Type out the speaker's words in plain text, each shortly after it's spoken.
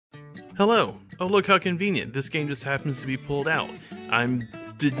Hello! Oh look how convenient, this game just happens to be pulled out. I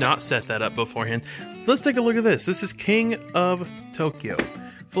did not set that up beforehand. Let's take a look at this. This is King of Tokyo.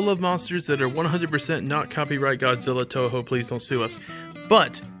 Full of monsters that are 100% not copyright Godzilla. Toho, please don't sue us.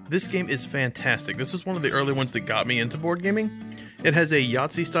 But this game is fantastic. This is one of the early ones that got me into board gaming. It has a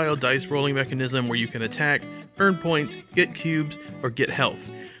Yahtzee style dice rolling mechanism where you can attack, earn points, get cubes, or get health.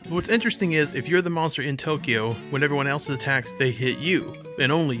 But what's interesting is, if you're the monster in Tokyo, when everyone else attacks, they hit you,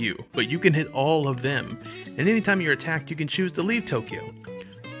 and only you. But you can hit all of them. And anytime you're attacked, you can choose to leave Tokyo.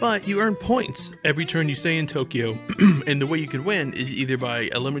 But you earn points every turn you stay in Tokyo, and the way you can win is either by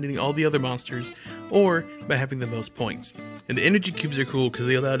eliminating all the other monsters, or by having the most points. And the energy cubes are cool because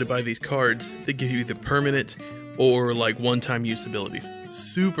they allow you to buy these cards that give you either permanent or like one-time use abilities.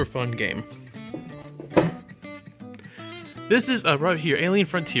 Super fun game. This is right here, Alien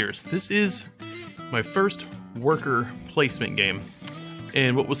Frontiers. This is my first worker placement game.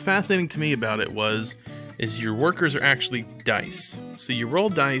 And what was fascinating to me about it is your workers are actually dice. So you roll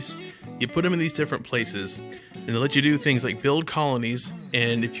dice, you put them in these different places, and they let you do things like build colonies,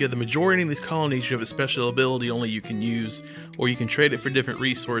 and if you have the majority of these colonies, you have a special ability only you can use, or you can trade it for different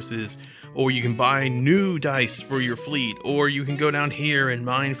resources, or you can buy new dice for your fleet, or you can go down here and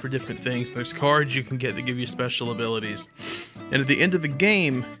mine for different things. There's cards you can get that give you special abilities. And at the end of the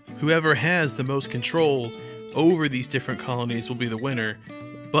game, whoever has the most control over these different colonies will be the winner,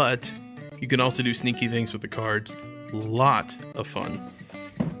 but you can also do sneaky things with the cards. Lot of fun.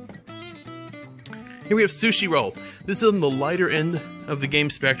 Here we have Sushi Roll. This is on the lighter end of the game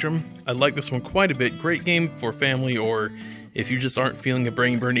spectrum. I like this one quite a bit. Great game for family, or if you just aren't feeling a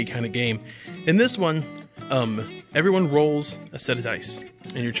brain burny kind of game. In this one, everyone rolls a set of dice,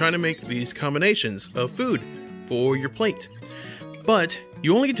 and you're trying to make these combinations of food for your plate. But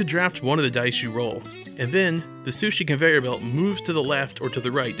you only get to draft one of the dice you roll, and then the sushi conveyor belt moves to the left or to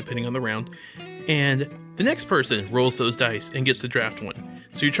the right, depending on the round, and the next person rolls those dice and gets to draft one.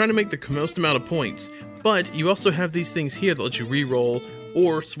 So you're trying to make the most amount of points, but you also have these things here that let you re-roll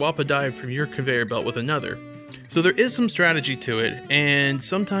or swap a die from your conveyor belt with another. So there is some strategy to it, and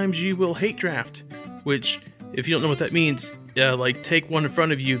sometimes you will hate draft, which, if you don't know what that means, like take one in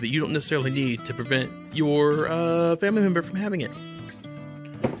front of you that you don't necessarily need to prevent your family member from having it.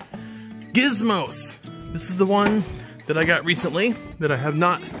 Gizmos! This is the one that I got recently that I have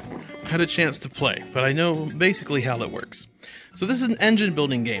not had a chance to play, but I know basically how that works. So this is an engine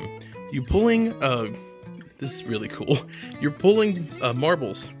building game. You're pulling, this is really cool, you're pulling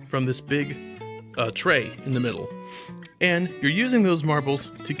marbles from this big tray in the middle. And you're using those marbles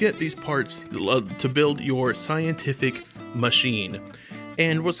to get these parts to build your scientific machine.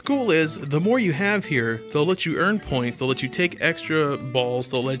 And what's cool is, the more you have here, they'll let you earn points, they'll let you take extra balls,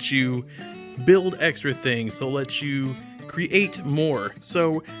 they'll let you build extra things, they'll let you create more.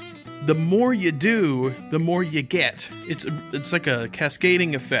 So the more you do, the more you get. It's like a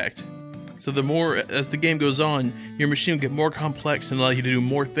cascading effect. So the more, as the game goes on, your machine will get more complex and allow you to do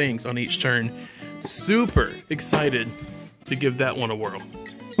more things on each turn. Super excited to give that one a whirl.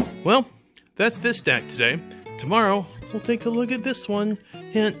 Well, that's this stack today. Tomorrow, we'll take a look at this one.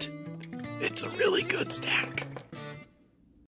 Hint, it's a really good stack.